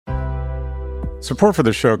Support for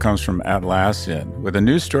the show comes from Atlassian. With a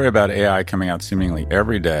new story about AI coming out seemingly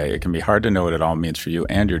every day, it can be hard to know what it all means for you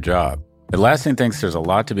and your job. Atlassian thinks there's a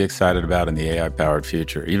lot to be excited about in the AI-powered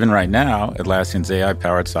future. Even right now, Atlassian's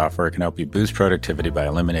AI-powered software can help you boost productivity by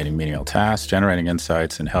eliminating menial tasks, generating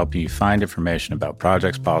insights, and helping you find information about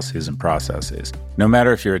projects, policies, and processes. No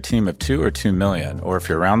matter if you're a team of 2 or 2 million, or if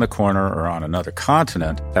you're around the corner or on another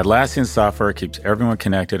continent, Atlassian software keeps everyone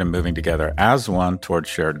connected and moving together as one towards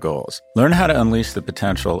shared goals. Learn how to unleash the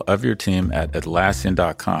potential of your team at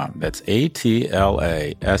Atlassian.com. That's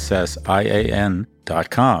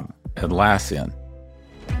Atlassian.com. Atlassian.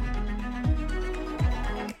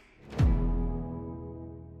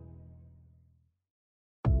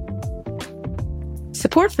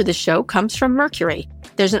 Support for this show comes from Mercury.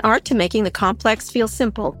 There's an art to making the complex feel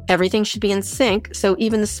simple. Everything should be in sync, so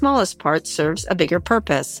even the smallest part serves a bigger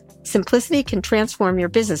purpose. Simplicity can transform your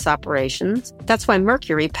business operations. That's why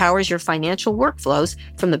Mercury powers your financial workflows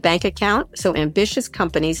from the bank account, so ambitious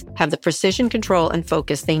companies have the precision, control, and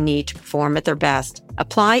focus they need to perform at their best.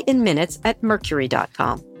 Apply in minutes at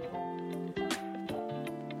Mercury.com.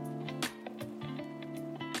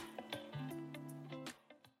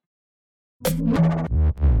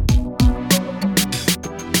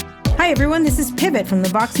 Hi, everyone. This is Pivot from the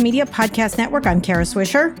Vox Media Podcast Network. I'm Kara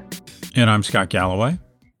Swisher. And I'm Scott Galloway.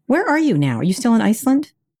 Where are you now? Are you still in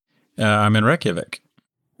Iceland? I'm in Reykjavik.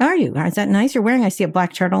 Are you? Is that nice? You're wearing, I see, a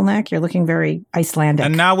black turtleneck. You're looking very Icelandic.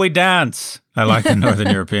 And now we dance. I like the Northern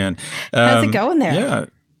European. How's it going there?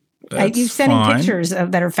 Yeah. You've sent in pictures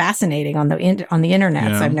that are fascinating on the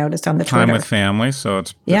internet, I've noticed on the Twitter. Time with family, so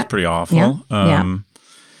it's pretty awful. Yeah.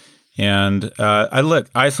 And look,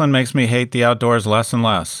 Iceland makes me hate the outdoors less and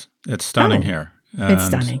less. It's stunning here. It's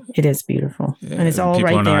stunning. It is beautiful. And it's all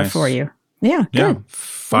right there for you. Yeah, good. Yeah,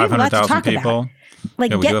 500,000 people.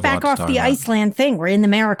 Get back off the Iceland thing. We're in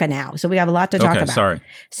America now, so we have a lot to talk about. Sorry.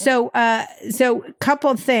 So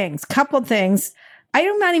couple things.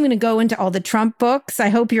 I'm not even going to go into all the Trump books. I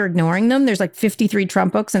hope you're ignoring them. There's like 53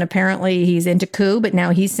 Trump books, and apparently he's into coup, but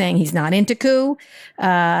now he's saying he's not into coup,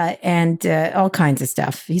 and all kinds of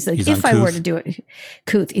stuff. He's like, if I were to do it,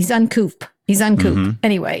 he's uncouth. He's uncouth. Mm-hmm.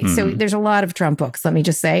 Anyway, so there's a lot of Trump books, let me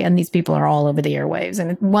just say, and these people are all over the airwaves.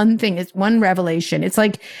 And one revelation. It's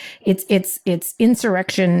like, it's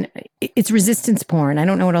insurrection. It's resistance porn. I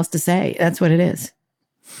don't know what else to say. That's what it is.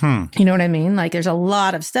 You know what I mean? Like, there's a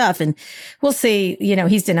lot of stuff, and we'll see.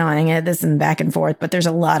 He's denying it, this and back and forth, but there's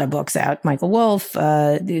a lot of books out. Michael Wolff,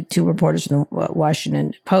 the 2 reporters from the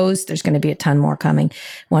Washington Post. There's going to be a ton more coming.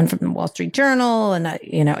 One from the Wall Street Journal, and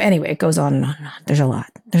anyway, it goes on and on and on. There's a lot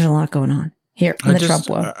going on here in the Trump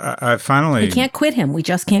world. We can't quit him. We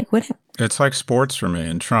just can't quit him. It's like sports for me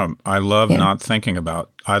and Trump. I love not thinking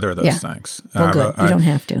about either of those things. Well, good. You don't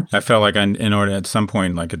have to. I felt like in order at some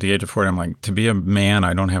point, like at the age of 40, I'm like, to be a man,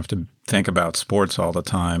 I don't have to think about sports all the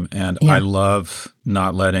time. And I love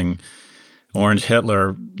not letting Orange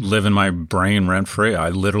Hitler live in my brain rent-free. I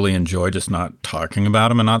literally enjoy just not talking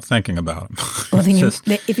about him and not thinking about him. Well, then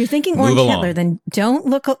if you're thinking Orange Hitler, then don't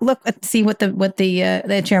look see what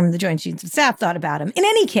the chairman of the Joint Chiefs of Staff thought about him. In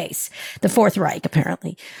any case, the Fourth Reich,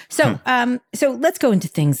 apparently. So so let's go into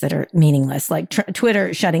things that are meaningless, like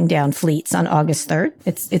Twitter shutting down fleets on August 3rd.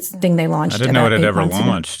 It's the thing they launched. I didn't know it had ever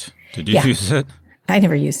launched. Did you use it? I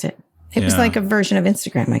never used it. It was like a version of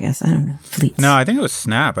Instagram, I guess. I don't know. Fleets. No, I think it was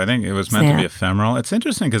Snap. I think it was meant to be ephemeral. It's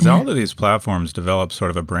interesting because all of these platforms develop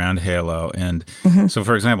sort of a brand halo. And so,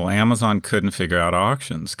 for example, Amazon couldn't figure out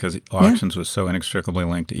auctions because auctions was so inextricably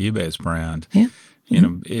linked to eBay's brand. Yeah.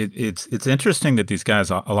 It's interesting that these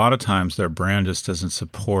guys, a lot of times their brand just doesn't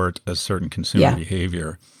support a certain consumer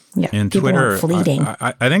behavior. Yeah. And People Twitter, fleeting.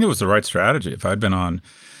 I think it was the right strategy. If I'd been on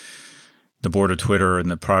the board of Twitter and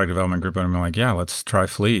the product development group, and I'm like, let's try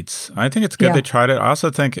fleets. I think it's good they tried it. I also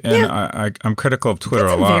think, and I'm critical of Twitter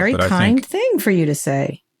a lot. That's a very kind thing for you to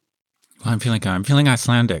say. Well, I'm feeling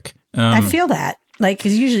Icelandic. I feel that. Like,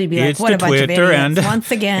 because usually be like, what a bunch Twitter of idiots. Once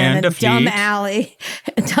again, a dumb alley,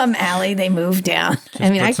 they moved down.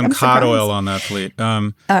 Put some cod oil on that fleet.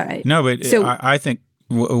 All right. No, but I think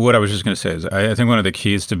what I was just going to say is I think one of the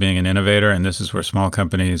keys to being an innovator, and this is where small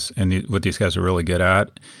companies and what these guys are really good at,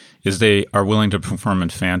 is they are willing to perform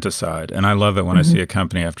infanticide. And I love it when I see a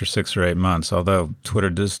company after 6 or 8 months, although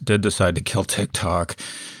Twitter did decide to kill TikTok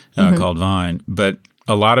called Vine. But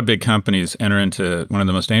a lot of big companies enter into one of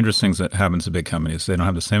the most dangerous things that happens to big companies. They don't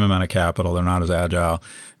have the same amount of capital. They're not as agile.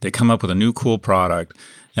 They come up with a new cool product,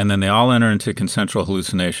 and then they all enter into consensual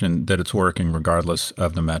hallucination that it's working regardless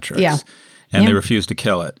of the metrics. Yeah. And they refuse to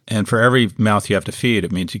kill it. And for every mouth you have to feed,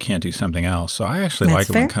 it means you can't do something else. So I actually like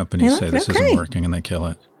it when companies say this isn't working and they kill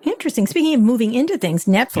it. Interesting. Speaking of moving into things,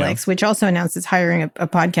 Netflix, which also announced it's hiring a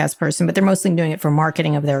podcast person, but they're mostly doing it for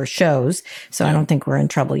marketing of their shows. So I don't think we're in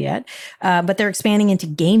trouble yet. But they're expanding into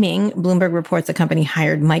gaming. Bloomberg reports the company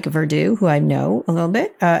hired Mike Verdu, who I know a little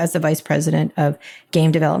bit, as the vice president of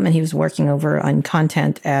game development. He was working over on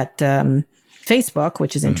content at Facebook,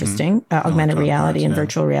 which is interesting, augmented reality and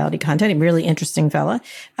virtual reality content. A really interesting fella.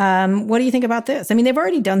 What do you think about this? I mean, they've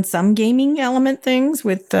already done some gaming element things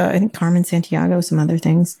with, I think, Carmen Santiago, some other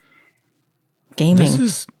things. Gaming.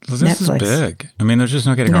 This is big. I mean, there's just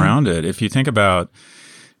no getting around it. If you think about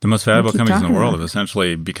the most valuable companies in the world have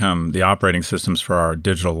essentially become the operating systems for our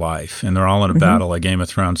digital life. And they're all in a battle like Game of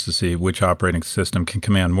Thrones to see which operating system can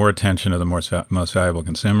command more attention of the most valuable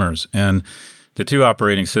consumers. And the two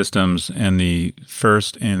operating systems and the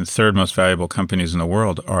first and third most valuable companies in the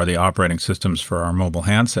world are the operating systems for our mobile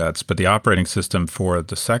handsets. But the operating system for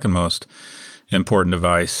the second most important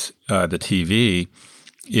device, the TV,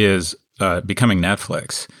 is becoming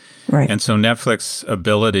Netflix. Right. And so Netflix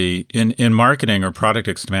ability in marketing or product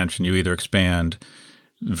expansion, you either expand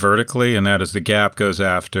vertically, and that is the Gap goes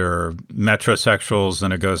after metrosexuals,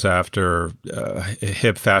 and it goes after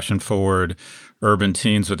hip, fashion forward urban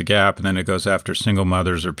teens with the Gap, and then it goes after single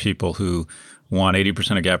mothers or people who want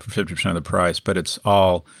 80% of Gap for 50% of the price, but it's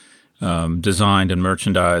all designed and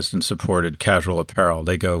merchandised and supported casual apparel.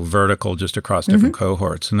 They go vertical just across different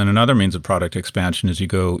cohorts. And then another means of product expansion is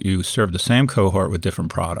you serve the same cohort with different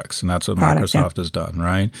products, and that's what Microsoft has done,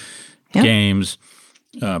 right? Yeah. Games,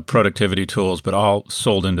 productivity tools, but all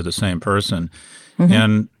sold into the same person.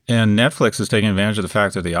 And Netflix is taking advantage of the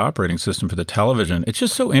fact that the operating system for the television, it's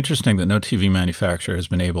just so interesting that no TV manufacturer has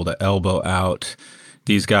been able to elbow out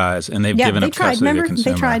these guys, and they've given up custody to the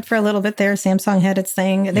consumer. They tried for a little bit there. Samsung had its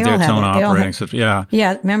thing. They all had its own operating system. Yeah.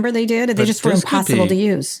 Yeah, remember they did? They just were impossible to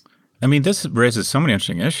use. I mean, this raises so many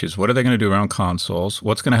interesting issues. What are they going to do around consoles?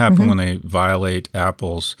 What's going to happen when they violate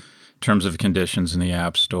Apple's terms of conditions in the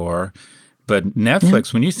App Store? But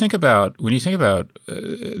Netflix, when you think about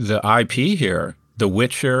the IP here, The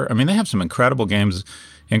Witcher, I mean, they have some incredible games,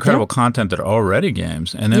 incredible content that are already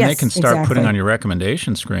games, and then they can start putting on your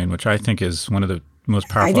recommendation screen, which I think is one of the most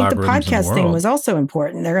powerful algorithms in the world. I think the podcast thing was also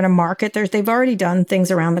important. They're going to market. They've already done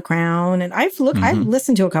things around The Crown, and I've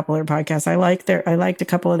listened to a couple of their podcasts. I liked a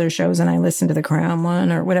couple of their shows, and I listened to The Crown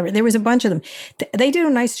one or whatever. There was a bunch of them. They do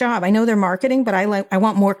a nice job. I know they're marketing, but I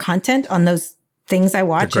want more content on those things I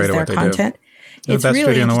watch as their content. It's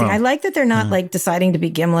really interesting. I like that they're not like deciding to be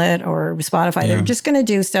Gimlet or Spotify. They're just going to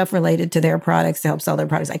do stuff related to their products to help sell their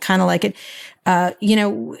products. I kind of like it.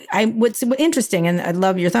 What's interesting, and I'd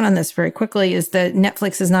love your thought on this very quickly, is that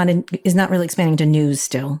Netflix is not really expanding to news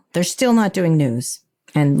still. They're still not doing news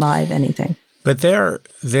and live anything. But they're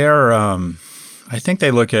I think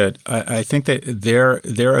they look at I think that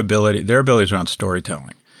their abilities around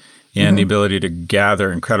storytelling and the ability to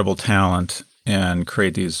gather incredible talent and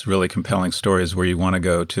create these really compelling stories where you want to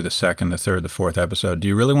go to the second, the third, the fourth episode. Do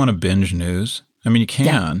you really want to binge news? I mean, you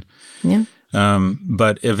can. Yeah.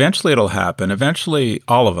 But eventually it'll happen. Eventually,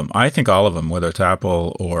 all of them, I think all of them, whether it's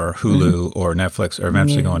Apple or Hulu or Netflix, are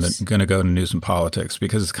eventually going to go to news and politics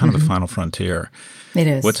because it's kind of the final frontier. It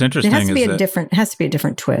is. What's interesting is it has to be a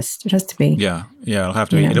different twist. It has to be. Yeah. It'll have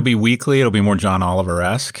to be. It'll be weekly. It'll be more John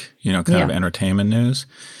Oliver-esque, kind of entertainment news,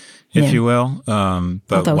 if you will. But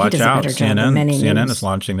although watch out. CNN is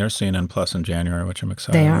launching their CNN Plus in January, which I'm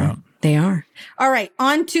excited about. They are. All right.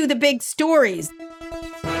 On to the big stories.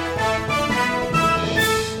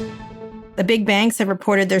 The big banks have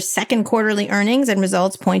reported their second quarterly earnings, and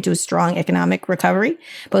results point to a strong economic recovery.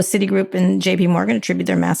 Both Citigroup and JP Morgan attribute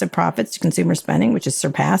their massive profits to consumer spending, which has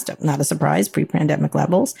surpassed, not a surprise, pre-pandemic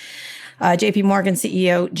levels. JP Morgan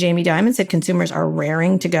CEO Jamie Dimon said consumers are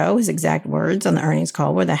raring to go, his exact words on the earnings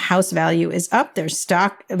call, where the house value is up, their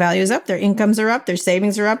stock value is up, their incomes are up, their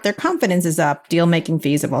savings are up, their confidence is up. Deal-making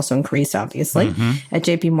fees have also increased, obviously. At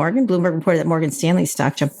JP Morgan, Bloomberg reported that Morgan Stanley's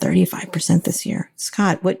stock jumped 35% this year.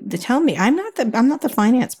 Scott, tell me, I'm not the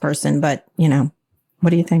finance person, but,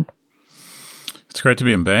 what do you think? It's great to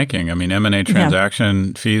be in banking. I mean, M&A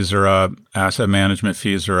transaction fees are up, asset management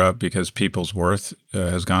fees are up because people's worth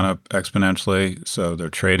has gone up exponentially. So they're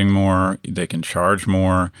trading more, they can charge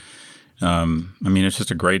more. I mean, it's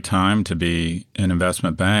just a great time to be an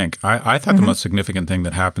investment bank. I thought the most significant thing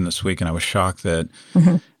that happened this week, and I was shocked that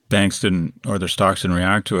banks didn't, or their stocks didn't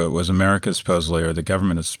react to it, was America supposedly, or the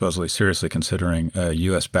government is supposedly seriously considering a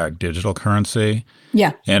U.S.-backed digital currency.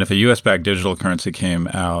 Yeah. And if a U.S.-backed digital currency came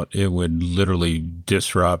out, it would literally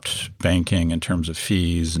disrupt banking in terms of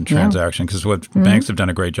fees and transaction. Because what banks have done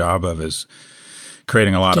a great job of is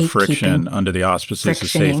creating a lot of Gatekeeping. friction under the auspices of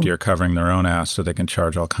Frictioning. safety or covering their own ass so they can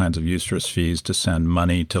charge all kinds of useless fees to send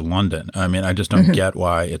money to London. I mean, I just don't get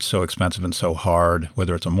why it's so expensive and so hard,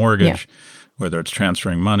 whether it's a mortgage, whether it's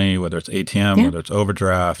transferring money, whether it's ATM, whether it's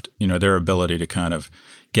overdraft, their ability to kind of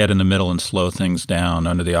get in the middle and slow things down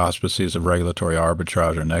under the auspices of regulatory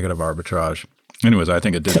arbitrage or negative arbitrage. Anyways, I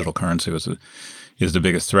think a digital currency is the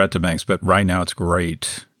biggest threat to banks. But right now it's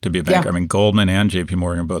great to be a bank. I mean, Goldman and JP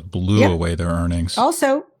Morgan both blew away their earnings.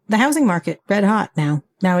 Also, the housing market, red hot now.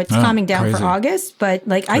 Now it's calming down for August, but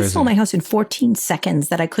I sold my house in 14 seconds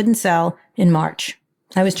that I couldn't sell in March.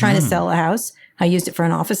 I was trying to sell a house. I used it for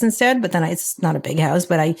an office instead, but then it's not a big house,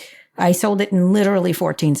 but I sold it in literally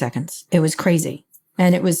 14 seconds. It was crazy.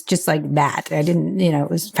 And it was just like that. I didn't, it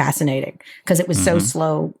was fascinating because it was so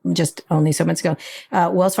slow just only so months ago.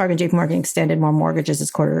 Wells Fargo and JP Morgan extended more mortgages this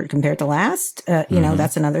quarter compared to last.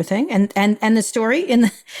 That's another thing. And the story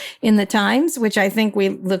in the Times, which I think we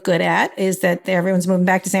look good at, is that everyone's moving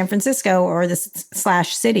back to San Francisco or the /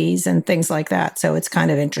 cities and things like that. So it's kind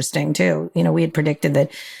of interesting too. We had predicted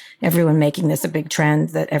that everyone making this a big trend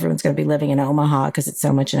that everyone's going to be living in Omaha because it's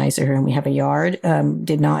so much nicer here and we have a yard.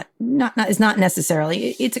 Is not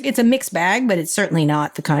necessarily. It's a mixed bag, but it's certainly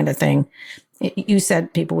not the kind of thing. You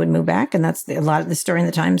said people would move back, and that's a lot of the story in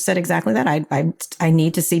the Times said exactly that. I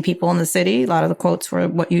need to see people in the city. A lot of the quotes were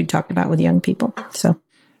what you talked about with young people. So.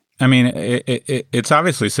 I mean, it's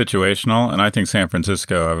obviously situational, and I think San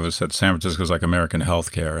Francisco, I've always said San Francisco is like American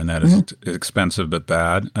healthcare, and that is expensive but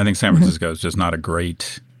bad. I think San Francisco is just not a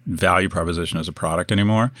great value proposition as a product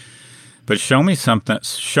anymore. But show me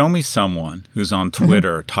someone who's on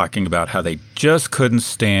Twitter talking about how they just couldn't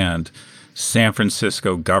stand San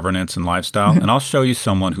Francisco governance and lifestyle, and I'll show you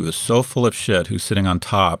someone who is so full of shit who's sitting on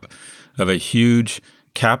top of a huge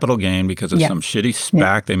capital gain because of some shitty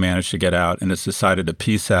SPAC they managed to get out and has decided to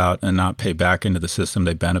peace out and not pay back into the system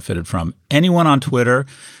they benefited from. Anyone on Twitter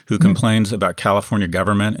who complains about California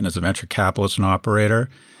government and is a venture capitalist and operator,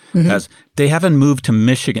 they haven't moved to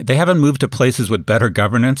Michigan. They haven't moved to places with better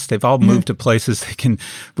governance. They've all moved to places they can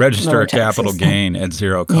register lower a capital gain at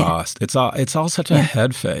zero cost. It's all such a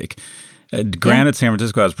head fake. Granted, San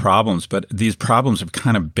Francisco has problems, but these problems have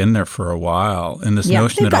kind of been there for a while. And this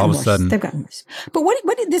notion that all of a sudden they've gotten worse. But what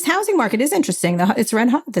this housing market is interesting. It's red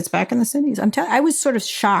hot. That's back in the cities. I was sort of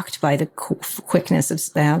shocked by the quickness of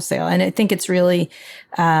the house sale, and I think it's really.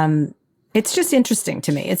 It's just interesting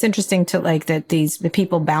to me. It's interesting to that the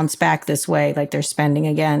people bounce back this way, like they're spending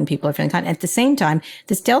again. People are feeling kind. At the same time,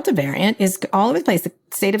 this Delta variant is all over the place. The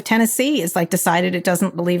state of Tennessee is decided it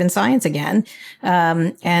doesn't believe in science again.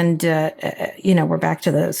 We're back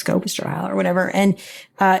to the Scopus trial or whatever. And,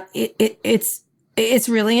 it's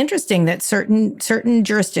really interesting that certain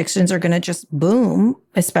jurisdictions are going to just boom,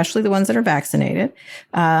 especially the ones that are vaccinated.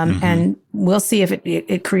 And we'll see if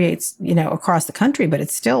it creates, across the country, but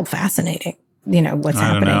it's still fascinating, what's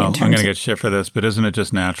happening. I don't know. I'm going to get shit for this, but isn't it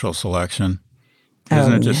just natural selection?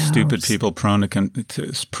 Isn't it just stupid people prone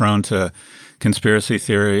to conspiracy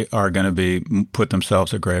theory are going to put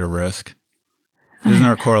themselves at greater risk? Isn't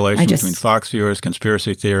there a correlation between Fox viewers,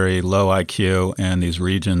 conspiracy theory, low IQ, and these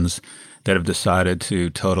regions that have decided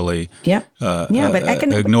to totally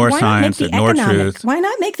ignore science, ignore truth? Why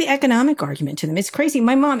not make the economic argument to them? It's crazy.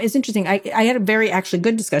 My mom is interesting. I had a very actually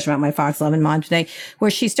good discussion about my Fox 11 mom today,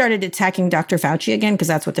 where she started attacking Dr. Fauci again, because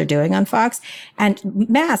that's what they're doing on Fox. And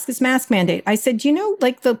this mask mandate. I said,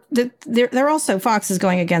 they're also, Fox is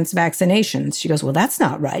going against vaccinations. She goes, well, that's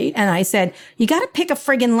not right. And I said, you got to pick a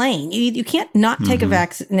friggin' lane. You can't not take a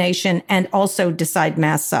vaccination and also decide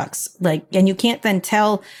mask sucks. And you can't then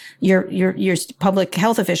tell your public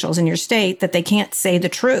health officials in your state that they can't say the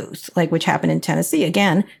truth, which happened in Tennessee.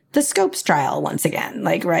 Again, the Scopes trial once again,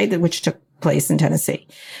 which took place in Tennessee.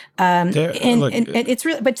 And it's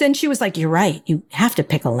really, but then she was like, you're right. You have to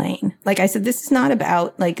pick a lane. I said, this is not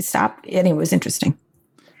about stop. Anyway, it was interesting.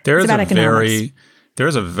 There's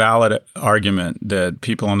a valid argument that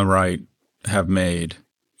people on the right have made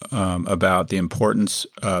about the importance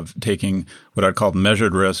of taking what I'd call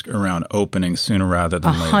measured risk around opening sooner rather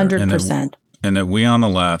than later. 100%. And that we on the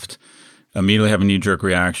left immediately have a knee-jerk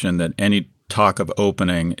reaction that any talk of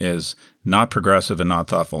opening is not progressive and not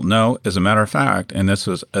thoughtful. No, as a matter of fact, and this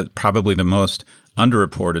was probably the most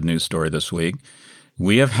underreported news story this week,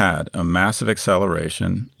 we have had a massive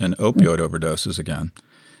acceleration in opioid overdoses again.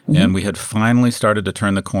 And we had finally started to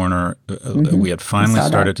turn the corner. We had finally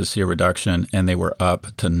started to see a reduction, and they were up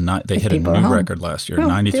to they hit a new record last year,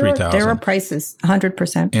 93,000. There are prices,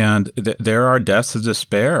 100%. And there are deaths of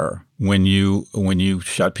despair when you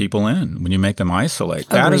shut people in, when you make them isolate.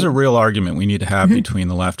 Agreed. That is a real argument we need to have between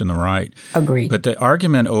the left and the right. Agreed. But the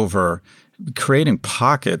argument over creating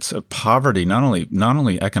pockets of poverty, not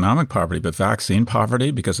only economic poverty, but vaccine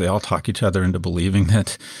poverty, because they all talk each other into believing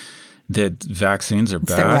that vaccines are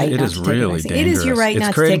bad. It is really dangerous. It is your right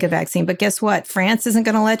not to take a vaccine. But guess what? France isn't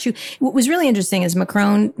going to let you. What was really interesting is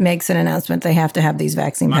Macron makes an announcement. They have to have these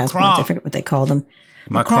vaccine passports. I forget what they call them.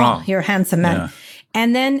 Macron. You're a handsome man. Yeah.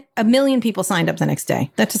 And then 1 million people signed up the next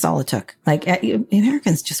day. That's just all it took. Like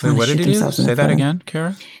Americans just want to shoot themselves in the foot. Say that again,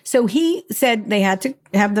 Kara? So he said they had to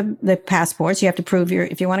have the passports. You have to prove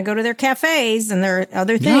if you want to go to their cafes and their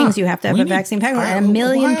other things, you have to have a vaccine passport. And 1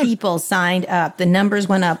 million people signed up. The numbers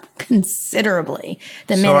went up considerably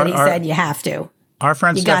the minute he said you have to. Our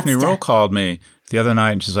friend Stephanie Rowe called me the other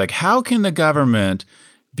night and she's like, how can the government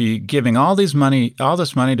be giving all this money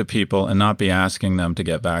to people and not be asking them to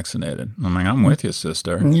get vaccinated? I'm like, I'm with you,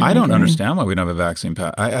 sister. Yeah, I don't understand why we don't have a vaccine.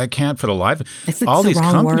 I can't for the life. All these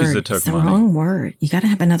companies that took money. It's the wrong word. You got to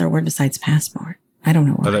have another word besides passport. I don't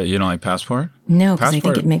know why. You don't like passport? No, because I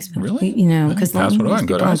think it makes really, because people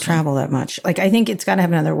don't travel that much. Like I think it's got to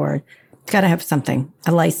have another word. It's got to have something,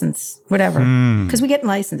 a license, whatever, because we get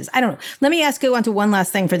licenses. I don't know. Let me go on to one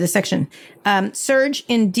last thing for this section. Surge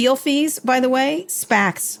in deal fees, by the way,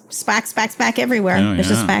 SPAC everywhere.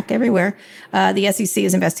 There's a SPAC everywhere. The SEC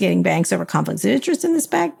is investigating banks over conflicts of interest in the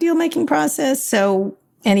SPAC deal-making process. So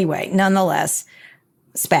anyway, nonetheless,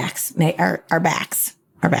 SPACs are backs.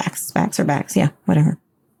 SPACs are backs. Yeah, whatever.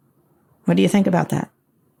 What do you think about that?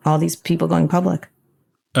 All these people going public.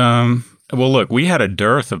 Well, look, we had a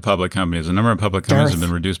dearth of public companies. The number of public companies have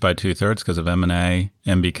been reduced by 2/3 because of M&A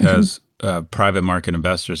and because private market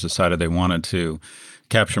investors decided they wanted to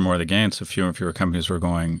capture more of the gains. So fewer and fewer companies were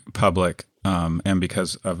going public, and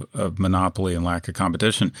because of monopoly and lack of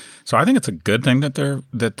competition. So I think it's a good thing that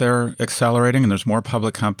they're accelerating and there's more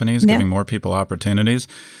public companies giving more people opportunities.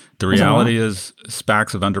 The reality is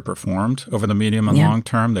SPACs have underperformed over the medium and long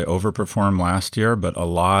term. They overperformed last year, but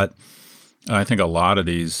I think a lot of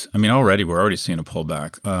these, we're already seeing a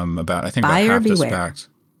pullback. About half the SPACs.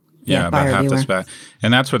 Yeah, about half the SPAC.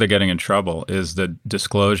 And that's where they're getting in trouble is the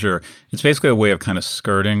disclosure. It's basically a way of kind of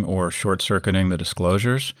skirting or short-circuiting the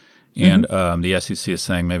disclosures. And the SEC is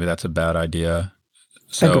saying maybe that's a bad idea.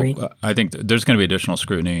 So I think there's going to be additional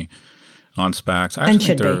scrutiny on SPACs. I actually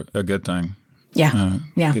think they're a good thing. Yeah.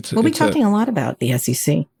 We'll be talking a lot about the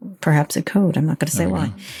SEC, perhaps a code. I'm not going to say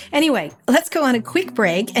why. Anyway, let's go on a quick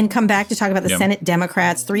break and come back to talk about the Senate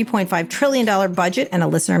Democrats' $3.5 trillion budget and a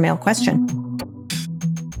listener mail question.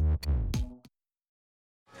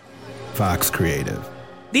 Fox Creative.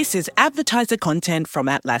 This is advertiser content from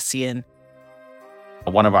Atlassian.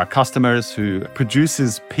 One of our customers who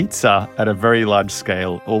produces pizza at a very large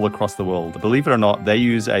scale all across the world. Believe it or not, they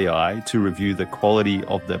use AI to review the quality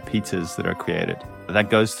of the pizzas that are created. That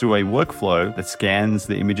goes through a workflow that scans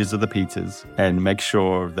the images of the pizzas and makes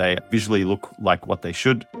sure they visually look like what they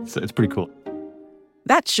should. So it's pretty cool.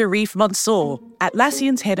 That's Sharif Mansour,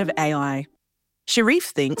 Atlassian's head of AI. Sharif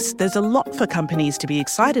thinks there's a lot for companies to be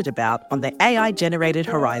excited about on the AI-generated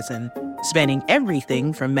horizon, spanning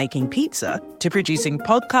everything from making pizza to producing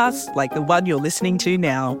podcasts like the one you're listening to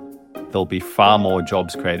now. There'll be far more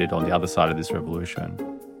jobs created on the other side of this revolution.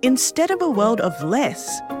 Instead of a world of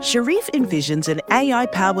less, Sharif envisions an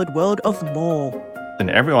AI-powered world of more. In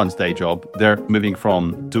everyone's day job, they're moving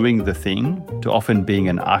from doing the thing to often being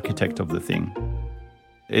an architect of the thing.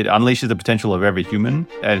 It unleashes the potential of every human.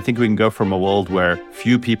 And I think we can go from a world where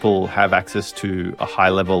few people have access to a high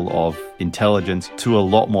level of intelligence to a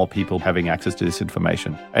lot more people having access to this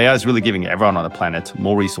information. AI is really giving everyone on the planet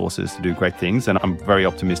more resources to do great things. And I'm very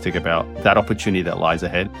optimistic about that opportunity that lies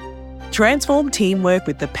ahead. Transform teamwork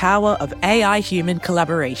with the power of AI-human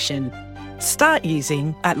collaboration. Start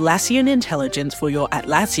using Atlassian Intelligence for your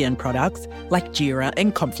Atlassian products like Jira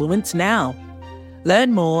and Confluence now.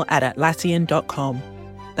 Learn more at Atlassian.com.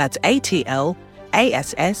 That's ATLASSIAN.com.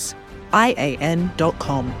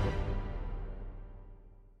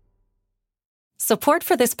 Support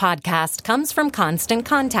for this podcast comes from Constant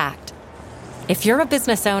Contact. If you're a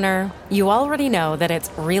business owner, you already know that it's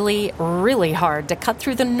really, really hard to cut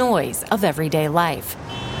through the noise of everyday life.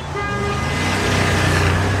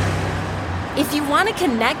 If you want to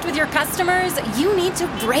connect with your customers, you need to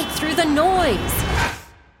break through the noise.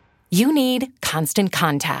 You need Constant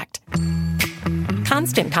Contact.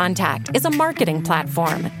 Constant Contact is a marketing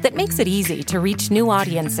platform that makes it easy to reach new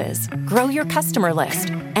audiences, grow your customer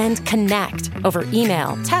list, and connect over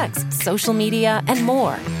email, text, social media, and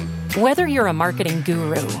more. Whether you're a marketing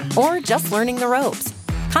guru or just learning the ropes,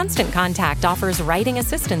 Constant Contact offers writing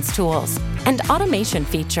assistance tools and automation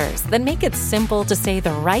features that make it simple to say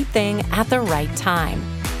the right thing at the right time.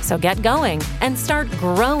 So get going and start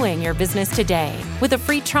growing your business today with a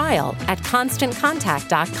free trial at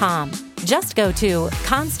ConstantContact.com. Just go to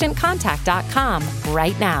ConstantContact.com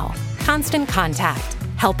right now. Constant Contact,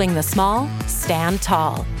 helping the small stand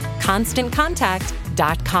tall.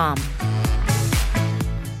 ConstantContact.com.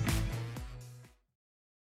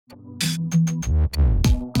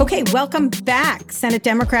 Okay, welcome back. Senate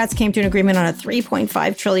Democrats came to an agreement on a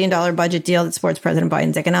 $3.5 trillion budget deal that supports President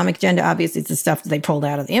Biden's economic agenda. Obviously, it's the stuff that they pulled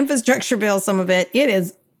out of the infrastructure bill, some of it.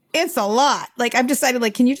 It's a lot. Like, I've decided,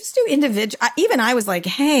 like, can you just do individual? Even I was like,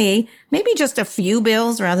 hey, maybe just a few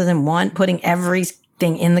bills rather than one, putting everything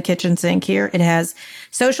in the kitchen sink here. It has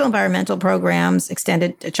social environmental programs,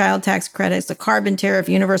 extended child tax credits, the carbon tariff,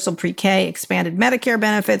 universal pre-K, expanded Medicare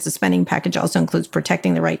benefits. The spending package also includes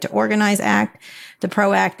protecting the Right to Organize Act. The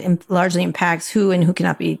PRO Act largely impacts who and who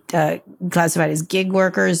cannot be classified as gig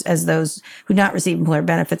workers as those who do not receive employer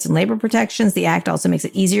benefits and labor protections. The act also makes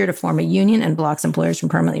it easier to form a union and blocks employers from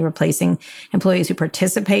permanently replacing employees who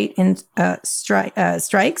participate in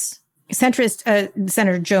strikes. Centrist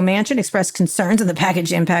Senator Joe Manchin expressed concerns of the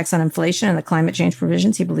package impacts on inflation and the climate change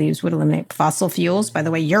provisions he believes would eliminate fossil fuels. By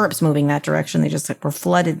the way, Europe's moving that direction. They just were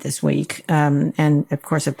flooded this week, and of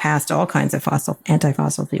course have passed all kinds of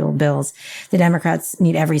anti-fossil fuel bills. The Democrats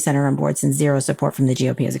need every senator on board since zero support from the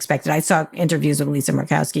GOP is expected. I saw interviews with Lisa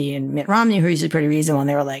Murkowski and Mitt Romney, who are usually pretty reasonable, and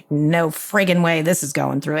they were like, "No friggin' way this is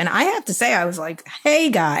going through." And I have to say, I was like, "Hey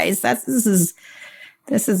guys, this is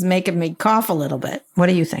making me cough a little bit." What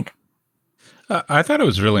do you think? I thought it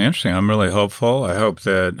was really interesting. I'm really hopeful. I hope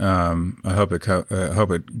that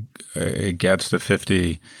it gets to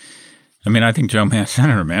 50. I mean, I think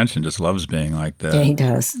Senator Manchin just loves being like the he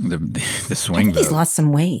does the swing. I think he's lost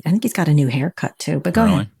some weight. I think he's got a new haircut too. But go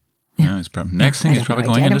ahead. Yeah, he's probably next thing. He's probably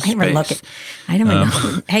going into space. I don't know.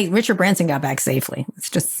 Hey, Richard Branson got back safely. It's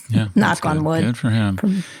just knock on wood. Good for him.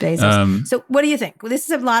 Bezos. So, what do you think? Well, this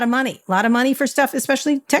is a lot of money. A lot of money for stuff,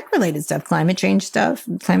 especially tech-related stuff, climate change stuff.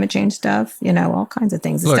 You know, all kinds of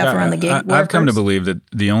things. Stuff around the gig workers. I've come to believe that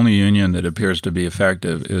the only union that appears to be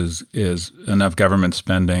effective is enough government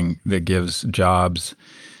spending that gives jobs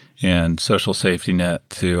and social safety net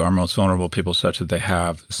to our most vulnerable people, such that they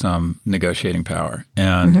have some negotiating power.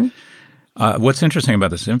 And what's interesting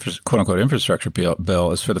about this quote-unquote infrastructure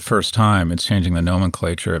bill is for the first time it's changing the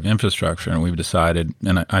nomenclature of infrastructure. And we've decided,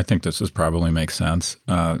 and I think this probably makes sense,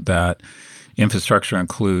 that infrastructure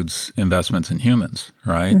includes investments in humans,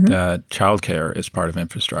 right? That childcare is part of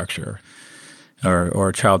infrastructure.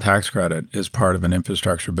 Or child tax credit is part of an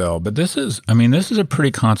infrastructure bill. But this is a pretty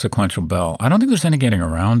consequential bill. I don't think there's any getting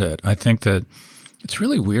around it. I think that it's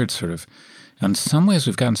really weird, sort of. In some ways,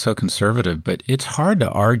 we've gotten so conservative, but it's hard to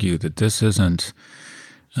argue that this isn't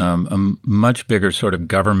a much bigger sort of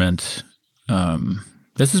government.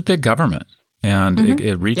 This is big government, and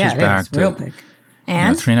it reaches back to real big.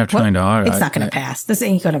 And $3.5 trillion. It's not going to pass. This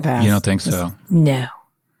ain't going to pass. You don't think so? No.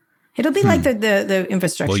 It'll be like the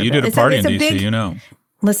infrastructure. Well, you did a party in D.C., you know.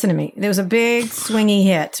 Listen to me. There was a big swingy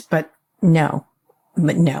hit, but no.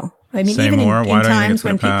 I mean, Say even more. in Why times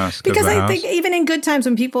don't you when pass? because I think even in good times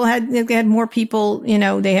when people they had more people, you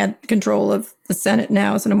know, they had control of the Senate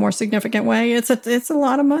now in a more significant way. It's a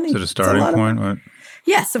lot of money. Is it a starting point?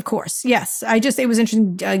 Yes, of course. Yes. It was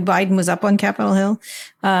interesting. Biden was up on Capitol Hill.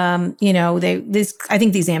 You know, I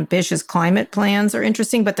think these ambitious climate plans are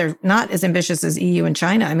interesting, but they're not as ambitious as EU and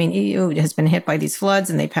China. I mean, EU has been hit by these floods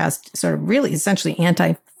and they passed sort of really essentially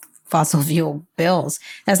anti-fossil fuel bills.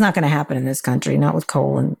 That's not going to happen in this country, not with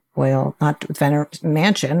coal and oil, not with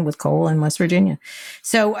Manchin, with coal in West Virginia.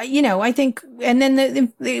 So, you know, I think, and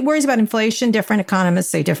then the worries about inflation, different economists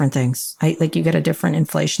say different things. You get a different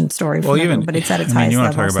inflation story from everyone, but it's at its highest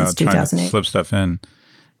level since 2008. You want to talk about trying to slip stuff in.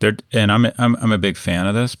 And I'm a big fan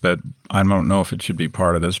of this, but I don't know if it should be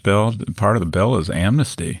part of this bill. Part of the bill is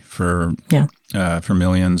amnesty for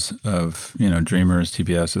millions of, you know, dreamers,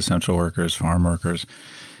 TPS, essential workers, farm workers.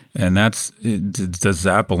 And does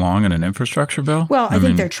that belong in an infrastructure bill? Well, I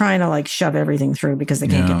think they're trying to like shove everything through because they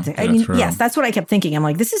can't get things. I mean, yes, that's what I kept thinking. I'm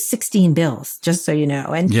like, this is 16 bills, just so you know.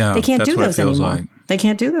 And they can't do those anymore. Like. They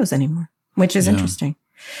can't do those anymore, which is interesting.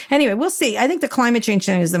 Anyway, we'll see. I think the climate change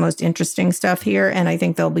thing is the most interesting stuff here, and I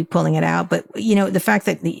think they'll be pulling it out. But, you know, the fact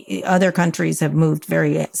that the other countries have moved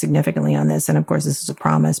very significantly on this, and of course, this is a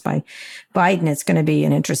promise by Biden, it's going to be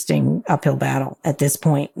an interesting uphill battle at this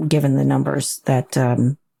point, given the numbers that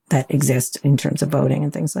exist in terms of voting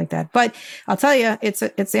and things like that. But I'll tell you,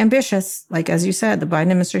 it's ambitious. Like, as you said, the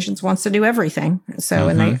Biden administration wants to do everything. So,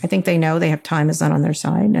 and I think they know they have time is not on their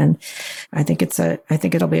side. And I think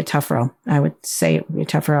it'll be a tough row. I would say it would be a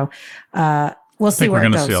tough row. we'll see where it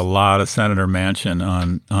goes. We're going to see a lot of Senator Manchin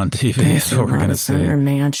on TV. That's what we're going to see. Senator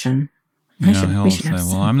Manchin. He'll say,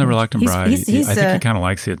 well, I'm the reluctant bride. I think he kind of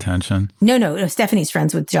likes the attention. No. Stephanie's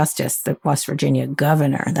friends with Justice, the West Virginia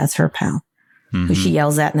governor. That's her pal, who she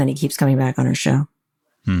yells at, and then he keeps coming back on her show.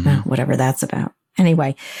 Whatever that's about.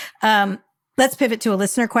 Anyway, let's pivot to a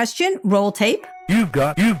listener question. Roll tape. You've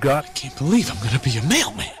got. I can't believe I'm going to be a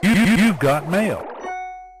mailman. You've got mail.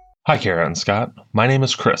 Hi, Kara and Scott. My name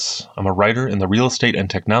is Chris. I'm a writer in the real estate and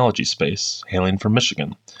technology space, hailing from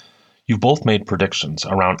Michigan. You've both made predictions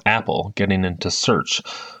around Apple getting into search,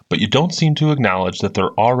 but you don't seem to acknowledge that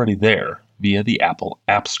they're already there via the Apple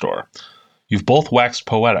App Store. You've both waxed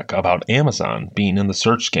poetic about Amazon being in the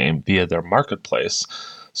search game via their marketplace,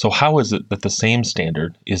 so how is it that the same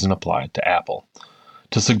standard isn't applied to Apple?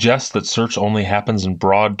 To suggest that search only happens in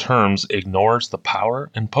broad terms ignores the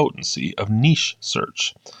power and potency of niche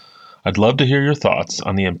search. I'd love to hear your thoughts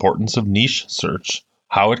on the importance of niche search,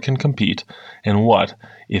 how it can compete, and what,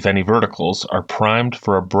 if any, verticals are primed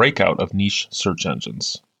for a breakout of niche search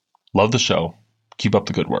engines. Love the show. Keep up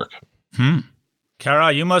the good work.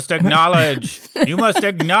 Kara, you must acknowledge.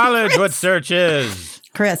 What search is.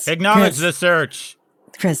 Chris. Acknowledge the search.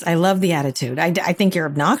 Chris, I love the attitude. I think you're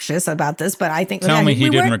obnoxious about this, but I think... Tell me he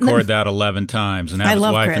didn't record that 11 times and have his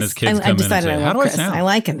wife Chris. and his kids come in and say, how do I sound? I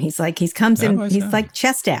like him. He comes in, he's like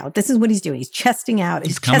chest out. This is what he's doing. He's chesting out.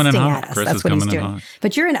 He's coming chesting in at hot. us. Chris That's what he's doing. Hot.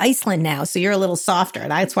 But you're in Iceland now, so you're a little softer.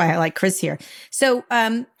 And that's why I like Chris here. So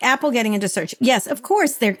Apple getting into search. Yes, of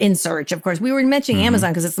course, they're in search. Of course, we were mentioning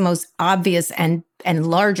Amazon because it's the most obvious and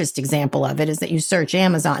largest example of it is that you search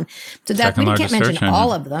Amazon. So that we can't mention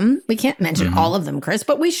all of them. We can't mention all of them, Chris,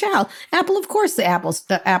 but we shall. Apple, of course, the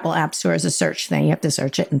Apple App Store is a search thing. You have to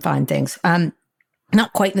search it and find things.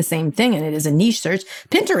 Not quite the same thing, and it is a niche search.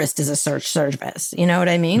 Pinterest is a search service. You know what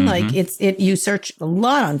I mean? Like you search a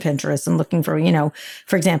lot on Pinterest and looking for,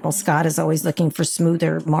 for example, Scott is always looking for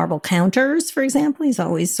smoother marble counters, for example. He's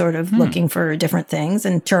always sort of looking for different things,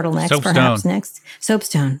 and turtlenecks perhaps next.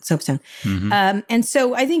 Soapstone. And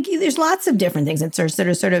so I think there's lots of different things in search that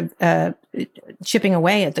are sort of chipping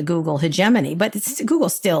away at the Google hegemony, but Google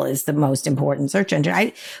still is the most important search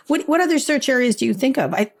engine. What other search areas do you think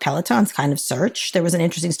of? Peloton's kind of search. There was an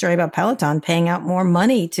interesting story about Peloton paying out more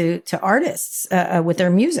money to artists with their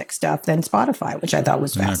music stuff than Spotify, which I thought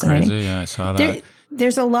was fascinating. Crazy? Yeah, I saw that.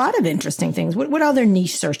 There's a lot of interesting things. What other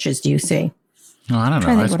niche searches do you see? No, I don't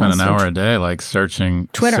know. I spend an hour a day searching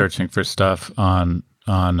for stuff on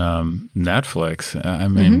Netflix. I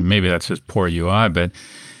mean, maybe that's just poor UI, but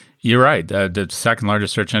you're right. The second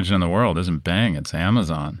largest search engine in the world isn't Bing, it's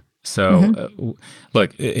Amazon. So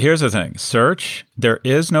look, here's the thing. Search, there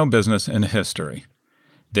is no business in history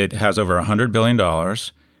that has over $100 billion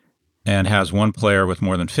and has one player with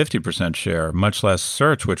more than 50% share, much less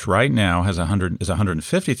search, which right now is a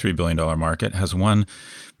 $153 billion market, has one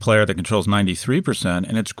player that controls 93%,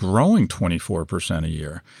 and it's growing 24% a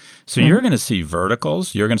year. So you're going to see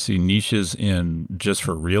verticals, you're going to see niches in just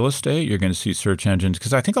for real estate, you're going to see search engines,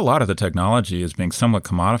 because I think a lot of the technology is being somewhat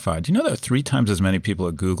commodified. Do you know there are 3 times as many people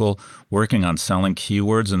at Google working on selling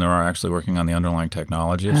keywords than there are actually working on the underlying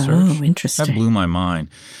technology of search? Oh, interesting. That blew my mind.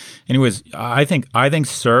 Anyways, I think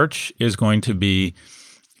search is going to be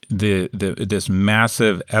this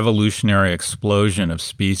massive evolutionary explosion of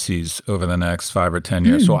species over the next 5 or 10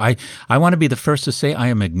 years. So I want to be the first to say I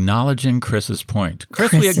am acknowledging Chris's point.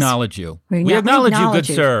 Chris, we acknowledge you. We acknowledge you, good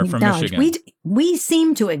sir, from Michigan. We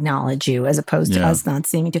seem to acknowledge you as opposed to us not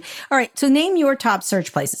seeming to. All right, so name your top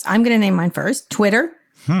search places. I'm going to name mine first. Twitter,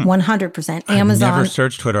 100%. Amazon. I've never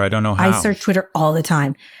searched Twitter. I don't know how. I search Twitter all the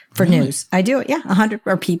time for news. I do it, 100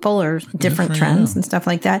 or people or different trends and stuff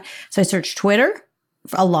like that. So I search Twitter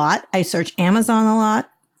a lot. I search Amazon a lot.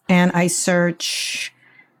 And I search,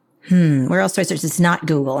 where else do I search? It's not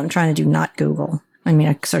Google. I'm trying to do not Google. I mean,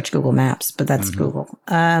 I search Google Maps, but that's Google.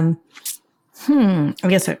 I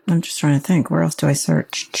guess I'm just trying to think. Where else do I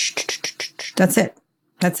search? That's it.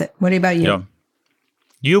 What about you? Yeah.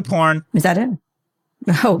 YouPorn. Is that it?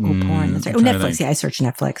 Oh, Google porn. That's right. Oh, Netflix. Yeah, I search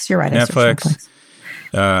Netflix. You're right. Netflix.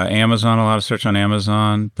 Amazon, a lot of search on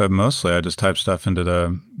Amazon, but mostly I just type stuff into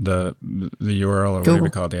the URL or whatever you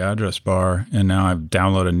call it, the address bar. And now I've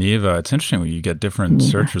downloaded Neva. It's interesting when you get different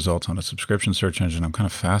search results on a subscription search engine. I'm kind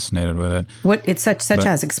of fascinated with it. What it's such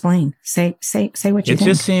as explain. Say what you think. It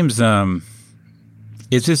just seems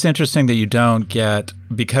it's just interesting that you don't get,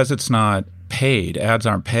 because it's not paid, ads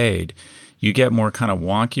aren't paid. You get more kind of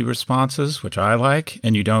wonky responses, which I like,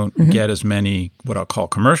 and you don't get as many what I'll call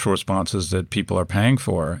commercial responses that people are paying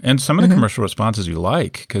for. And some of the commercial responses you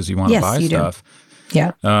like because you want to buy stuff. Do.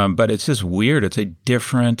 Yeah. But it's just weird. It's a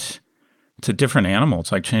different it's a different animal.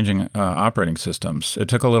 It's like changing operating systems. It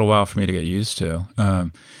took a little while for me to get used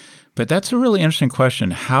to. But that's a really interesting question.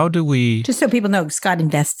 How do we... Just so people know, Scott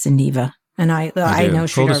invests in Neeva. And I know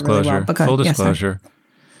Sridhar really well. Because, full disclosure.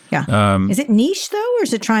 Yeah. Is it niche, though, or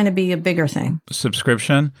is it trying to be a bigger thing?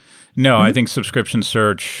 Subscription? No, I think subscription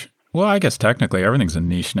search... Well, I guess technically everything's a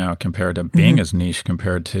niche now compared to being as niche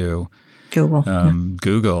compared to... Google.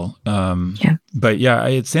 Google. But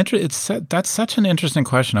yeah, that's such an interesting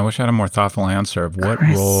question. I wish I had a more thoughtful answer of what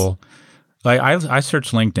role... Like, I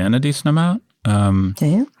search LinkedIn a decent amount. Do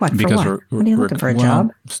you? What, because for what? What are you looking for, a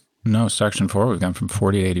job? No, Section 4, we've gone from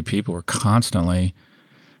 40 to 80 people. We're constantly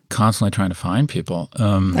trying to find people.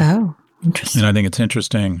 Interesting. And I think it's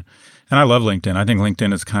interesting. And I love LinkedIn. I think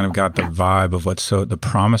LinkedIn has kind of got the vibe of the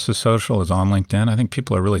promise of social is on LinkedIn. I think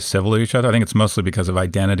people are really civil to each other. I think it's mostly because of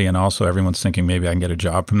identity, and also everyone's thinking maybe I can get a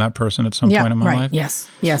job from that person at some point in my life. Yes.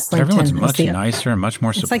 But everyone's much nicer and much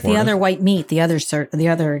more supportive. It's like the other white meat, the other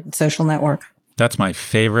social network. That's my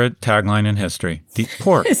favorite tagline in history. The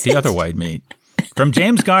pork, the other white meat. From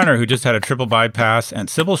James Garner, who just had a triple bypass, and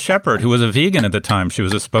Sybil Shepherd, who was a vegan at the time. She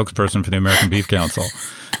was a spokesperson for the American Beef Council.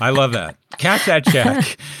 I love that. Cash that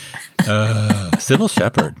check. Sybil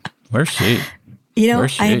Shepherd. Where's she?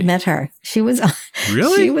 I met her. She was...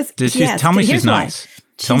 Really? Tell me she's nice.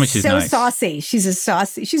 Tell me she's nice. She's so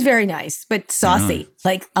saucy. She's very nice, but saucy,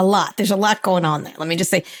 like a lot. There's a lot going on there. Let me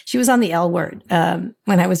just say, she was on the L Word when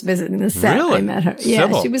I was visiting the set. Really? I met her.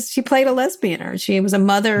 Yeah, Sybil. she played a lesbian, or she was a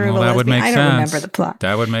mother of a lesbian. Would make I don't remember the plot.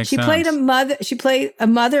 That would make sense. She played a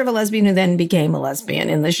mother of a lesbian who then became a lesbian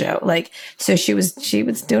in the show. So she was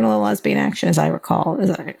doing a little lesbian action, as I recall.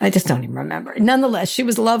 I just don't even remember. Nonetheless, she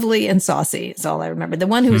was lovely and saucy. Is all I remember. The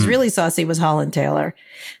one who was really saucy was Holland Taylor.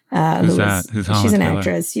 Who's that? Who's Holland She's an Taylor?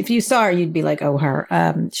 actress. If you saw her, you'd be like, "Oh, her."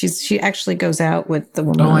 She actually goes out with the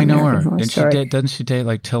woman. Oh, I know her. Doesn't she date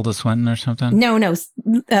like Tilda Swinton or something? No.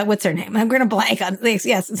 What's her name? I'm going to blank on this.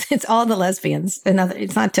 Yes, it's all the lesbians.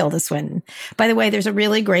 It's not Tilda Swinton. By the way, there's a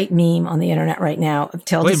really great meme on the internet right now of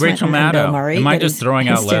Tilda Swinton Rachel and Bill Maddow. Murray. Am I just throwing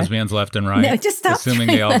out lesbians left and right? No, just stop. Assuming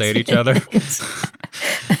they all date each other.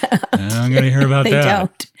 I'm going to hear about they that. They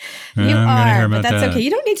don't. You are, but that's okay. You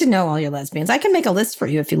don't need to know all your lesbians. I can make a list for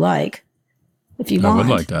you if you like. If you want. I would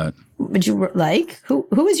like that. Would you like?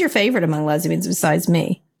 Who is your favorite among lesbians besides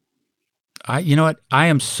me? You know what? I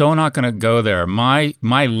am so not going to go there. My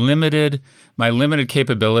limited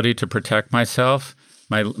capability to protect myself,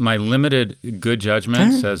 my limited good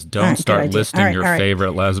judgment says don't start listing your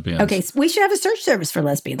favorite lesbians. Okay, so we should have a search service for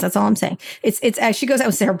lesbians. That's all I'm saying. It's she goes out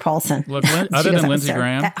with Sarah Paulson. Look, other than Lindsey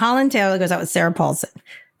Graham, Holland Taylor goes out with Sarah Paulson.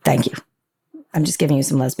 Thank you. I'm just giving you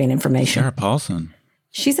some lesbian information. Sarah Paulson.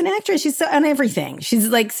 She's an actress. She's on everything. She's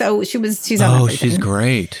on everything. She's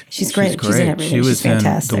great. She's great. She's in everything. She was she's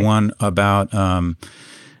fantastic. In the one about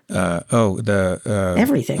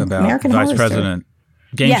everything. About American Vice Horror President.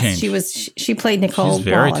 Yes, she played Nicole. She's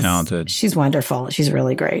very Wallace. talented. She's wonderful. She's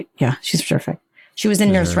really great. Yeah, she's terrific. She was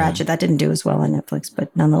in Nurse Ratched. That didn't do as well on Netflix, but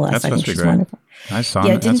nonetheless, I think she's wonderful. I saw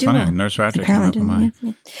it. That's funny. Well. Nurse Ratched came up with mine.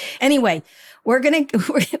 Yeah. Anyway.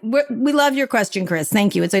 We love your question, Chris.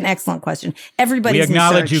 Thank you. It's an excellent question. We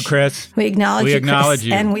acknowledge you, Chris. We acknowledge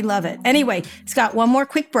you, and we love it. Anyway, Scott, one more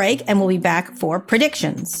quick break, and we'll be back for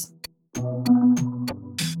predictions.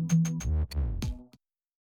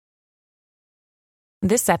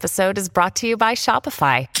 This episode is brought to you by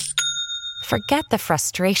Shopify. Forget the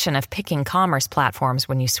frustration of picking commerce platforms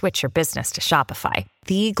when you switch your business to Shopify,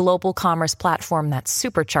 the global commerce platform that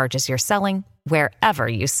supercharges your selling wherever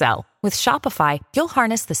you sell. With Shopify, you'll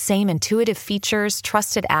harness the same intuitive features,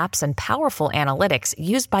 trusted apps, and powerful analytics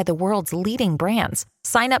used by the world's leading brands.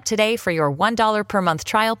 Sign up today for your $1 per month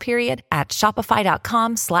trial period at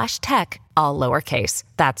shopify.com/tech, all lowercase.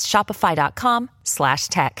 That's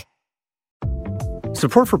shopify.com/tech.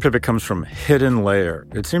 Support for Pivot comes from Hidden Layer.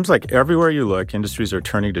 It seems like everywhere you look, industries are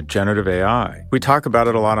turning to generative AI. We talk about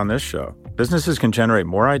it a lot on this show. Businesses can generate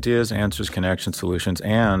more ideas, answers, connections, solutions,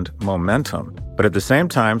 and momentum. But at the same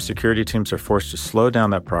time, security teams are forced to slow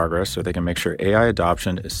down that progress so they can make sure AI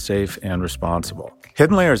adoption is safe and responsible.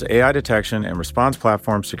 Hidden Layer's AI detection and response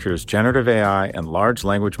platform secures generative AI and large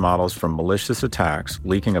language models from malicious attacks,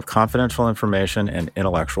 leaking of confidential information, and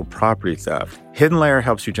intellectual property theft. Hidden Layer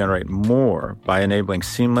helps you generate more by enabling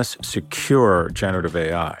seamless, secure generative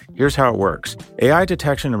AI. Here's how it works. AI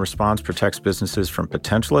detection and response protects businesses from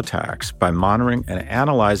potential attacks, by monitoring and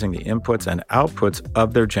analyzing the inputs and outputs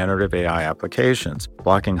of their generative AI applications,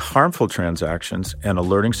 blocking harmful transactions and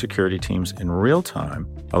alerting security teams in real time,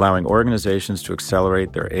 allowing organizations to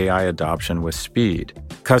accelerate their AI adoption with speed.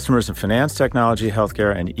 Customers in finance, technology,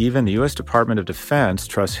 healthcare, and even the U.S. Department of Defense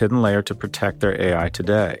trust HiddenLayer to protect their AI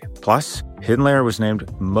today. Plus, HiddenLayer was named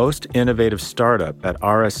Most Innovative Startup at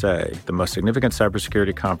RSA, the most significant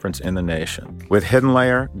cybersecurity conference in the nation. With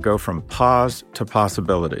HiddenLayer, go from pause to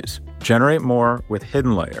possibilities. Generate more with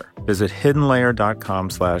HiddenLayer. Visit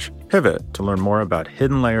hiddenlayer.com/pivot to learn more about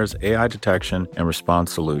HiddenLayer's AI detection and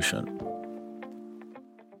response solution.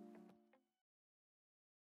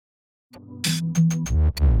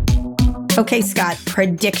 Okay, Scott,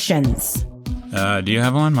 predictions. Do you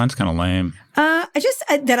have one? Mine's kind of lame. I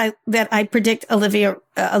predict Olivia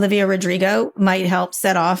Rodrigo might help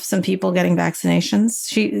set off some people getting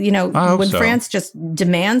vaccinations. France just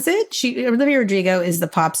demands it. Olivia Rodrigo is the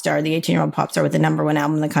pop star, the 18-year-old pop star with the #1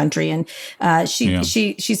 album in the country, and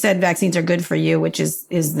she said vaccines are good for you, which is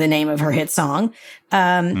the name of her hit song.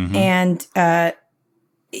 I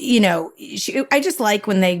just like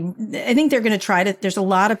when I think they're going to try to. There's a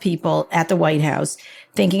lot of people at the White House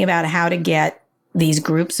thinking about how to get these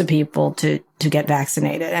groups of people to get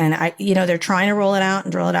vaccinated. And they're trying to roll it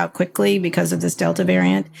out quickly because of this Delta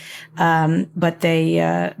variant. I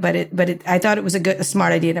thought it was a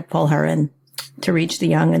smart idea to pull her in to reach the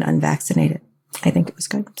young and unvaccinated. I think it was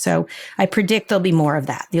good. So I predict there'll be more of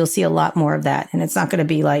that. You'll see a lot more of that. And it's not going to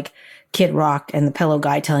be like Kid Rock and the pillow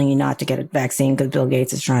guy telling you not to get a vaccine because Bill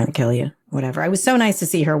Gates is trying to kill you, whatever. It was so nice to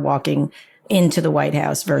see her walking into the White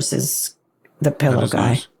House versus the pillow guy.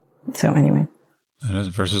 Nice. So anyway.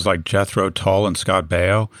 Versus like Jethro Tull and Scott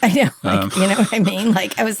Baio. I know. You know what I mean?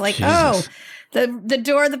 Like, I was like, Jesus. The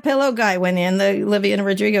door the pillow guy went in, the Olivia and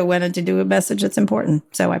Rodrigo went in to do a message that's important.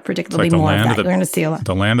 So I predict there'll be more of that. We're going to see a lot.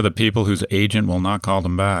 The land of the people whose agent will not call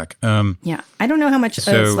them back. Yeah. I don't know how much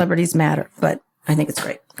celebrities matter, but I think it's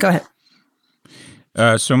great. Go ahead.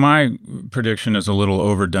 So my prediction is a little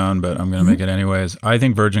overdone, but I'm going to make it anyways. I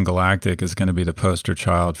think Virgin Galactic is going to be the poster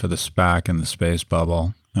child for the SPAC and the space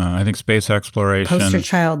bubble. I think space exploration. Poster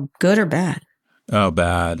child, good or bad? Oh,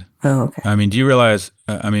 bad. Oh, okay. I mean, do you realize,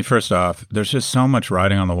 first off, there's just so much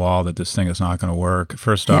writing on the wall that this thing is not going to work.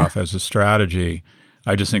 First off, as a strategy,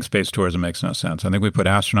 I just think space tourism makes no sense. I think we put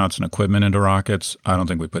astronauts and equipment into rockets. I don't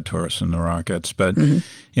think we put tourists into rockets. But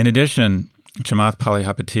in addition, Chamath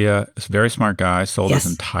Palihapitiya, a very smart guy, sold his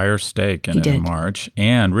entire stake in March.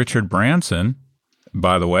 And Richard Branson,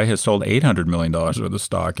 by the way, has sold $800 million worth of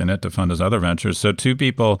stock in it to fund his other ventures. So two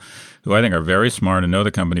people who I think are very smart and know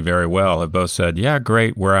the company very well have both said, yeah,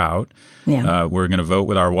 great, we're out. Yeah. We're going to vote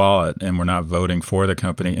with our wallet, and we're not voting for the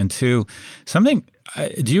company. And two,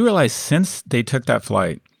 do you realize since they took that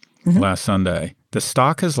flight last Sunday, the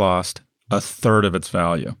stock has lost a third of its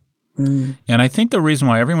value? And I think the reason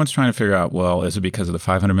why everyone's trying to figure out, well, is it because of the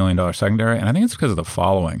 $500 million secondary? And I think it's because of the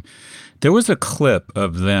following. There was a clip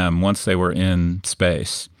of them once they were in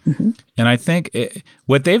space. And I think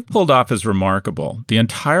what they've pulled off is remarkable. The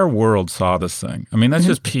entire world saw this thing. I mean, that's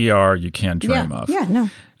just PR you can't dream of. Yeah,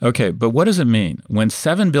 no. Okay, but what does it mean? When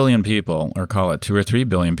 7 billion people, or call it 2 or 3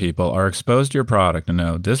 billion people, are exposed to your product and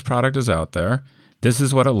know this product is out there, this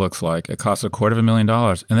is what it looks like, it costs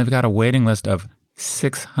 $250,000, and they've got a waiting list of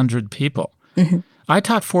 600 people. I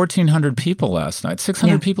taught 1,400 people last night.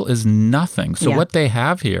 600 people is nothing. So what they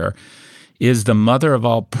have here is the mother of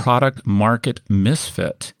all product market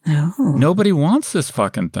misfit. Nobody wants this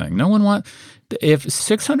fucking thing. No one wants. If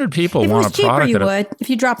 600 people want a product, if it was cheaper, you would. If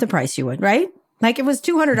you dropped the price, you would, right? Like it was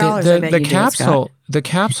 $200. I bet you capsule. Scott. The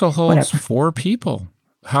capsule holds 4 people.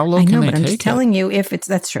 How low can they take it? I'm just telling you,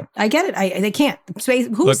 that's true. I get it. They can't. Space.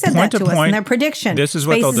 Who said that to us in their prediction? This is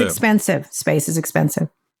what they'll do. Space is expensive. Space is expensive.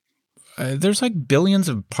 There's like billions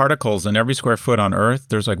of particles in every square foot on Earth.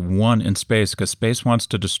 There's like one in space because space wants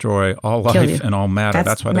to destroy all life and all matter.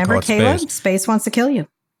 That's why they call it space. Space wants to kill you.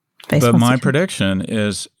 But my prediction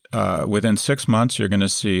is within 6 months, you're going to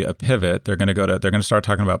see a pivot. They're going to start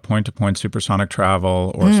talking about point-to-point supersonic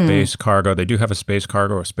travel or space cargo. They do have a space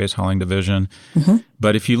cargo or space hauling division.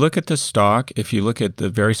 But if you look at the stock, if you look at the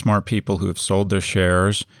very smart people who have sold their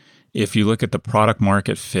shares, if you look at the product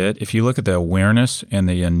market fit, if you look at the awareness and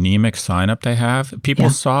the anemic sign-up they have, people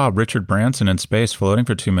saw Richard Branson in space floating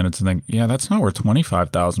for 2 minutes and think, yeah, that's not worth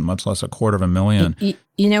 $25,000, much less $250,000.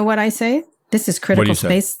 You know what I say? This is critical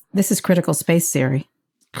space. This is critical space theory.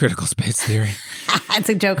 Critical space theory. That's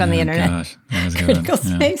a joke on the internet. Gosh, that was good. Critical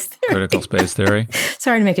space theory. Critical space theory.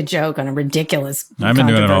 Sorry to make a joke on a ridiculous I've been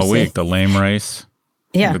doing it all week. The lame race.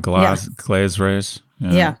 Yeah. The Glaze race.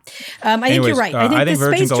 Yeah. I think you're right. I think the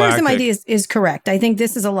space tourism idea is correct. I think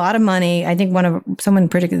this is a lot of money. I think someone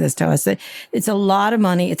predicted this to us, that it's a lot of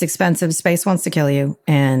money. It's expensive. Space wants to kill you.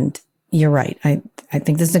 And you're right. I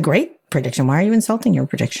think this is a great prediction. Why are you insulting your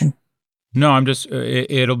prediction? No, I'm just,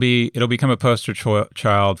 it'll become a poster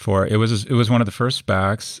child for, it was one of the first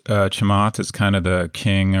SPACs. Chamath is kind of the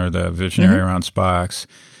king or the visionary around SPACs.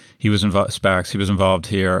 He was involved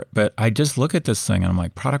here. But I just look at this thing and I'm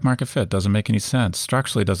like, product market fit doesn't make any sense.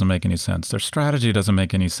 Structurally doesn't make any sense. Their strategy doesn't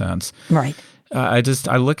make any sense. Right. I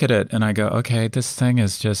look at it and I go, okay, this thing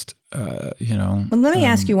is just, Well, let me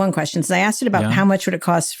ask you one question. So I asked it about how much would it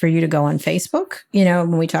cost for you to go on Facebook?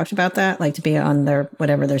 When we talked about that, like to be on their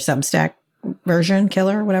Substack version,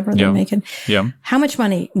 Killer, whatever they're making. Yeah. How much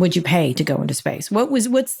money would you pay to go into space?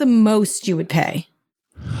 What's the most you would pay?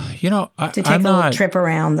 To take a little trip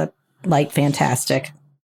around the light fantastic.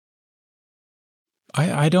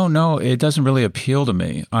 I don't know. It doesn't really appeal to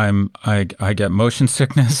me. I get motion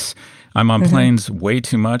sickness. I'm on planes way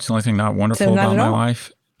too much. The only thing not wonderful about my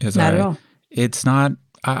life is not at all. It's not.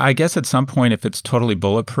 I guess at some point, if it's totally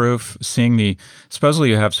bulletproof, supposedly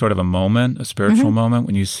you have sort of a spiritual moment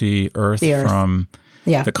when you see Earth from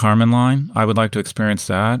the Kármán line. I would like to experience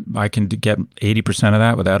that. I can get 80% of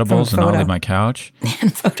that with edibles and not leave my couch.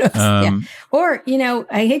 And photos, Or,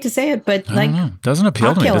 I hate to say it, but doesn't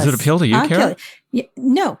appeal to me. Does it appeal to you, Kara?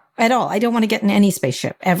 No, at all. I don't want to get in any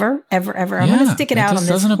spaceship ever. I'm going to stick it out on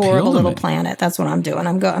this horrible little planet. That's what I'm doing.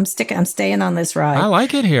 I'm staying on this ride. I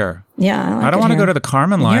like it here. Yeah, I don't want to go to the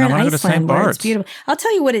Kármán line. I want to go to St. Bart's. It's beautiful. I'll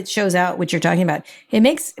tell you what it shows out, what you're talking about. It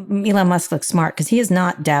makes Elon Musk look smart because he has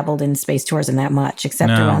not dabbled in space tourism that much,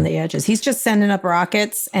 except around the edges. He's just sending up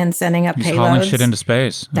rockets and sending up payloads. He's hauling shit into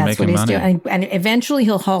space. That's what he's doing. And eventually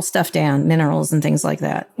he'll haul stuff down, minerals and things like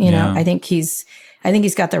that. I think he's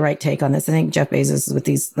got the right take on this. I think Jeff Bezos is with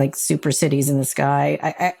these like super cities in the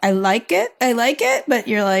sky. I like it, but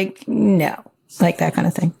you're like, no, like that kind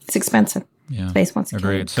of thing. It's expensive. Yeah. Space wants to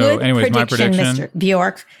kill you. Agreed. So anyways, my prediction. Mr.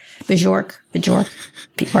 Bjork. Mr.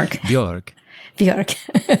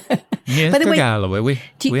 Galloway, we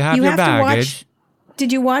have your baggage.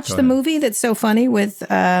 Did you watch the movie that's so funny with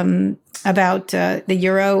about the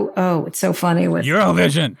Euro? Oh, it's so funny with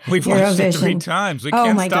Eurovision. We've watched it 3 times. We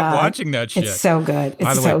can't stop watching that shit. It's so good.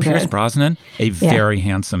 By the way, Pierce Brosnan, a very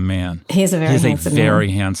handsome man. He's a very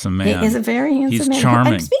handsome man. He is a very handsome man. He's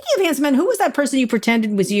charming. Speaking of handsome men, who was that person you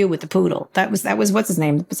pretended was you with the poodle? That was what's his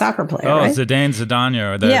name? The soccer player, right? Zinedine Zidane,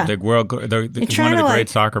 one of the great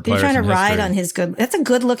soccer players. You're trying to ride on his good. That's a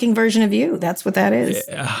good-looking version of you. That's what that is.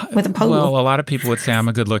 With a poodle. Well, a lot of people would say I'm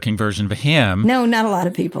a good-looking version of him. No, not a lot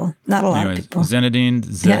of people. Zinedine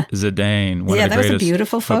Zidane, one of the greatest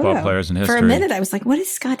beautiful football players in history. For a minute, I was like, "What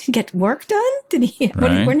is Scott? Did he get work done? Did he?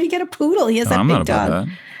 When did he get a poodle? He has that big dog."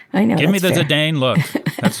 I know. Give me the Zidane look.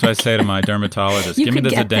 That's what I say to my dermatologist. Give me the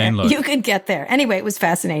Zidane look. You could get there. Anyway, it was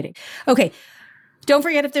fascinating. Okay. Don't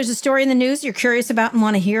forget, if there's a story in the news you're curious about and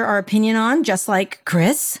want to hear our opinion on, just like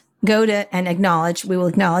Chris, go to and acknowledge. We will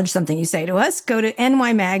acknowledge something you say to us. Go to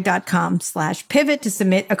nymag.com/pivot to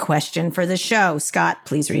submit a question for the show. Scott,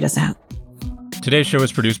 please read us out. Today's show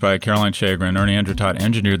was produced by Caroline Shagrin. Ernie Andretott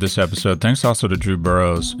engineered this episode. Thanks also to Drew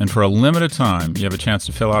Burrows. And for a limited time, you have a chance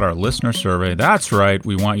to fill out our listener survey. That's right.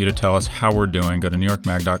 We want you to tell us how we're doing. Go to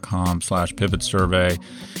newyorkmag.com/pivot survey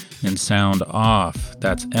and sound off.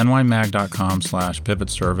 That's nymag.com/pivot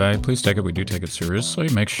survey. Please take it. We do take it seriously.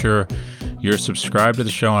 Make sure you're subscribed to the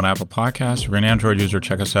show on Apple Podcasts. If you're an Android user,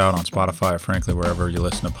 check us out on Spotify, frankly, wherever you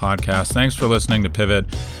listen to podcasts. Thanks for listening to Pivot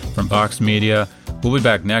from Vox Media. We'll be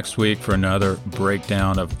back next week for another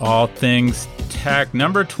breakdown of all things tech.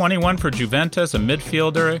 Number 21 for Juventus, a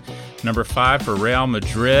midfielder. Number 5 for Real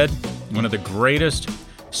Madrid, one of the greatest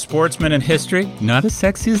sportsmen in history. Not as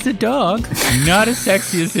sexy as the dog. Not as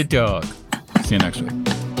sexy as the dog. See you next week.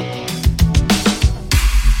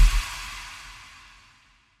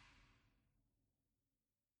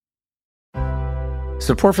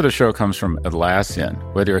 Support for the show comes from Atlassian.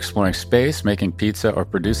 Whether you're exploring space, making pizza, or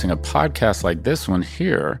producing a podcast like this one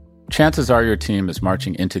here, chances are your team is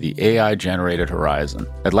marching into the AI-generated horizon.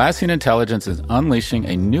 Atlassian Intelligence is unleashing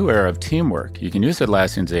a new era of teamwork. You can use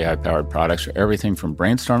Atlassian's AI-powered products for everything from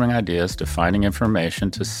brainstorming ideas to finding information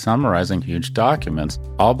to summarizing huge documents,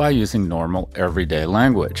 all by using normal, everyday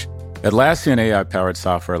language. Atlassian AI-powered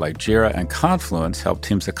software like Jira and Confluence help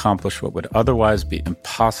teams accomplish what would otherwise be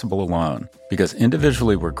impossible alone. Because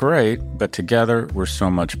individually we're great, but together we're so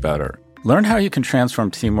much better. Learn how you can transform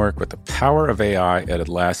teamwork with the power of AI at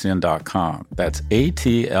Atlassian.com. That's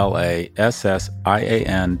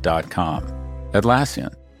Atlassian.com.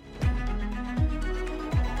 Atlassian.